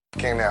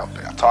Can't help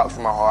it. I talk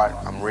from my heart.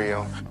 I'm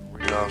real.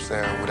 You know what I'm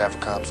saying? Whatever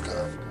comes,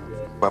 comes.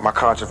 But my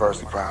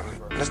controversy probably.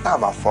 And it's not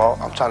my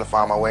fault. I'm trying to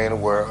find my way in the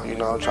world. You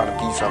know, I'm trying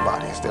to be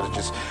somebody instead of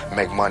just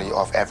make money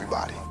off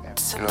everybody.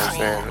 You know what I'm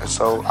saying? And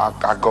so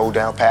I go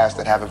down past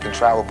that, haven't been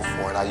traveled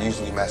before, and I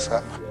usually mess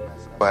up.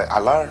 But I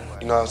learn,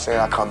 you know what I'm saying?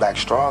 I come back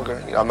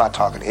stronger. You know, I'm not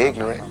talking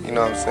ignorant, you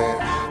know what I'm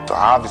saying? So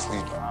I obviously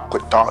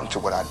put thought into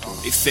what I do.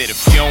 They said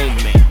if you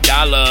don't make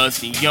dollars,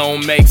 then you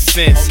don't make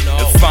sense.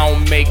 If I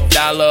don't make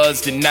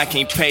dollars, then I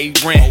can't pay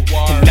rent.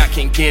 And I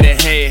can't get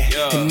ahead,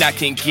 and I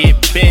can't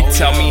get bent.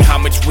 Tell me how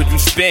much would you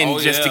spend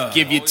just to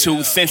give you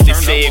 2 cents? They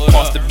say it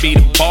costs to be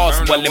the boss,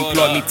 well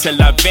employ me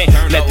till I vent.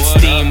 Let the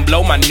steam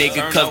blow my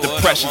nigga, cause the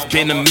pressure's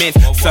been immense.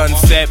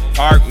 Sunset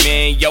Park,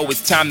 man, yo,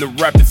 it's time to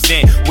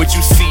represent what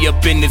you see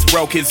up in this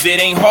world, cause it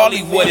ain't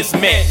hardly what it's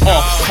meant.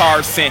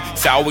 Carson,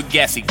 sour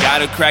gassy,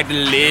 gotta crack the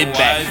lid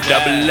back.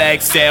 Double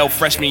XL,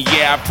 freshman,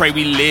 yeah, I pray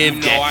we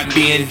live that.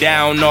 Being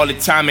down all the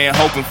time and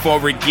hoping for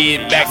a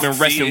get back. Been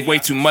resting way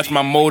too much,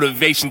 my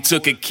motivation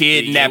took a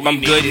kidnap.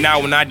 I'm good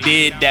now when I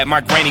did that.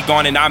 My granny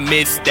gone and I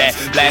missed that.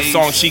 Last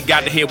song she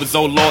got to hear was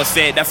Oh Lord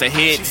said, that's a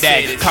hit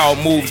that. Call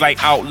moves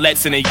like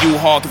outlets in a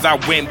U-Haul, cause I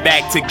went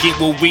back to get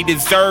what we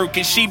deserve.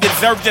 Cause she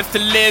deserved just to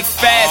live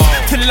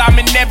fast. Till I'm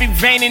in every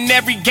vein, in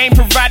every game,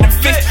 provide a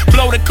fist.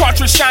 Blow the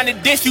cartridge, shine the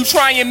disc, you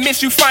try and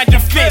miss, you find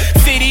your fit.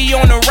 City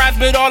on the rise,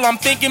 but all I'm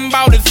thinking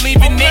about is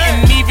leaving it.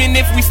 And even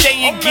if we stay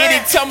and get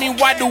it, tell me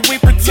why do we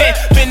pretend?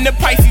 Been the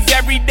Pisces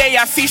every day,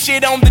 I see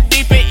shit on the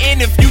deeper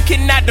end. If you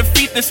cannot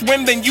defeat the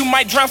swim, then you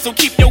might drown, so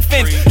keep your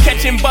fins.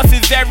 Catching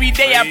buses every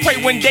day, I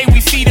pray one day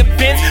we see the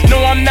bends.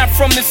 No, I'm not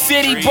from the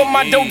city, but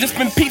my dough just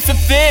been piece of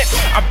thin.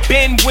 I've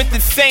been with the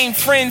same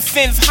friends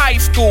since high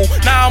school.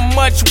 Now I'm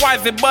much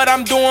wiser, but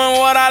I'm doing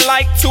what I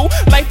like to.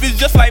 Life is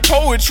just like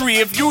poetry,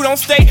 if you don't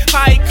stay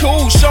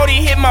haiku. Shorty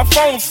hit my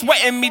phone,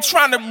 sweating me,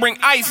 trying to bring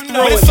ice through.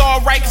 But it's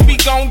alright, cause we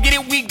gon' get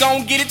it, we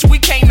gon' get it till we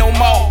can't no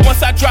more.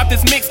 Once I drop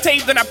this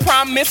mixtape, then I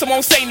promise I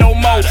won't say no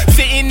more.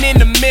 Sitting in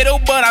the middle,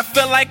 but I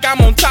feel like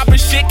I'm on top of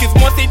shit. Cause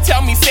once they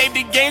tell me save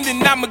the game,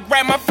 then I'ma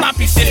grab my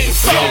floppy shit.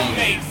 If you don't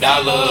make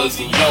dollars,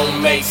 then you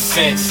don't make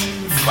sense.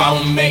 If I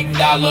don't make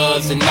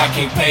dollars, then I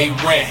can't pay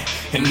rent.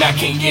 And I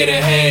can't get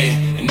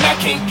ahead, and I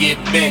can't get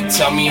bent.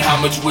 Tell me how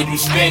much would you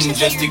spend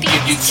just to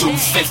give you 2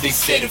 cents? They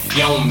said if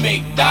you don't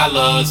make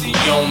dollars, then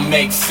you don't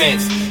make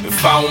sense.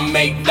 If I don't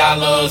make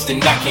dollars,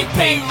 then I can't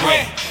pay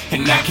rent.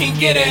 And I can't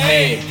get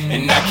ahead,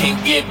 and I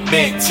can't get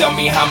bent. Tell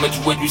me how much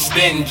would you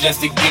spend just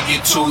to give you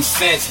 2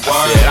 cents? Word.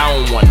 I said I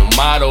don't want no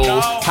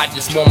models, I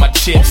just want my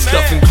chips.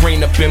 Stuffing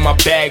green up in my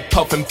bag,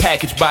 puffing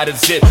package by the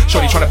zip.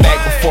 Shorty tryna bag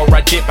before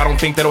I dip. I don't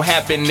think that'll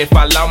happen if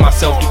I allow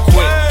myself to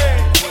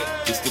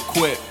quit. Just to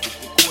quit.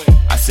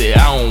 I said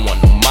I don't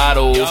want no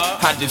models,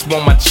 I just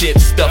want my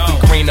chips. Stuffing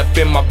green up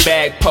in my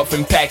bag,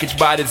 puffing package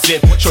by the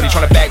zip. Shorty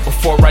tryna bag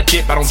before I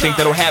dip. I don't think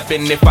that'll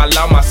happen if I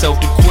allow myself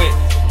to quit.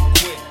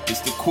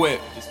 Just to quit.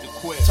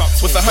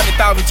 What's 100,000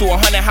 to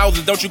 100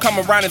 houses? Don't you come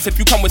around as if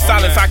you come with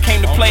silence. I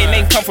came to play and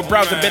ain't come for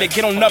browsing. Better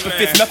get on up if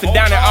it's nothing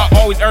down there. I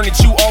always earn it,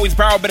 you always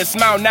borrow. Better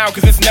smile now,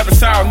 cause it's never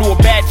sour. Knew a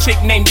bad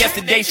chick named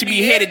yesterday. She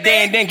be here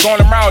today and then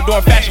going around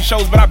doing fashion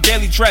shows, but I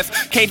barely dress.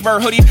 Cage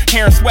bird hoodies,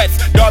 hair and sweats.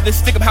 Dog this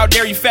stick of how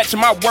dare you fetch.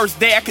 On my worst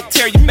day, I could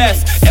tear you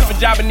best. If a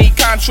job and need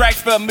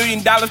contracts for $1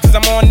 million, cause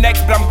I'm on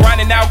next. But I'm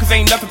grinding now, cause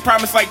ain't nothing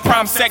promised like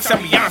prom sex.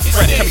 I'm beyond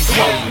stress. If you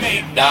don't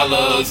make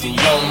dollars, then you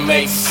don't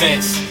make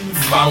sense.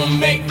 If I don't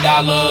make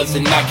dollars,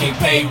 then I can't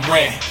pay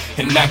rent.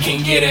 And I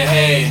can't get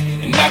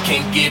ahead, and I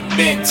can't get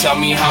bent. Tell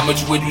me how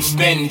much would you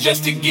spend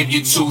just to give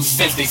you 2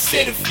 cents? They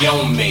said if you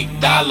don't make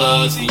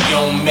dollars, then you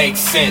don't make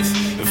sense.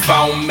 If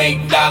I don't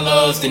make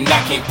dollars, then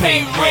I can't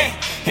pay rent.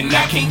 And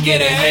I can't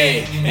get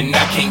ahead, and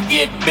I can't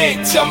get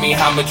bent. Tell me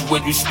how much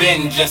would you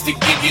spend just to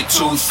give you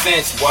 2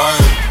 cents? Word.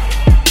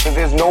 Cause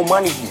there's no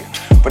money here,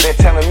 but they're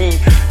telling me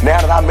now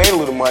that I made a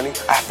little money,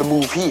 I have to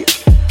move here.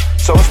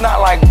 So it's not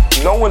like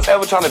no one's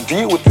ever trying to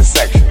deal with this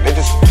section. They're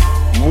just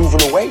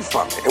moving away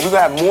from it. And we're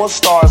gonna have more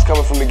stars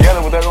coming from together,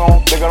 but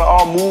they're gonna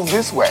all move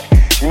this way.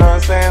 You know what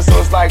I'm saying? So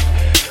it's like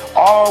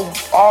all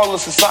the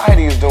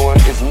society is doing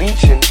is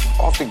leeching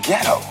off the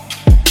ghetto.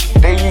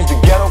 They use the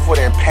ghetto for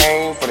their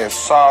pain, for their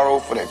sorrow,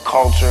 for their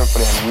culture, for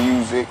their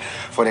music,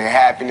 for their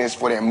happiness,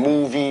 for their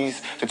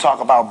movies, to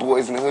talk about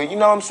boys in the hood. You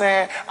know what I'm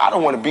saying? I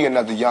don't want to be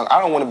another I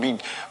don't want to be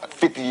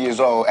 50 years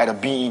old at a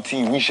BET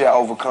We Shall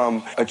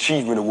Overcome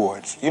Achievement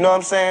Awards. You know what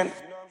I'm saying?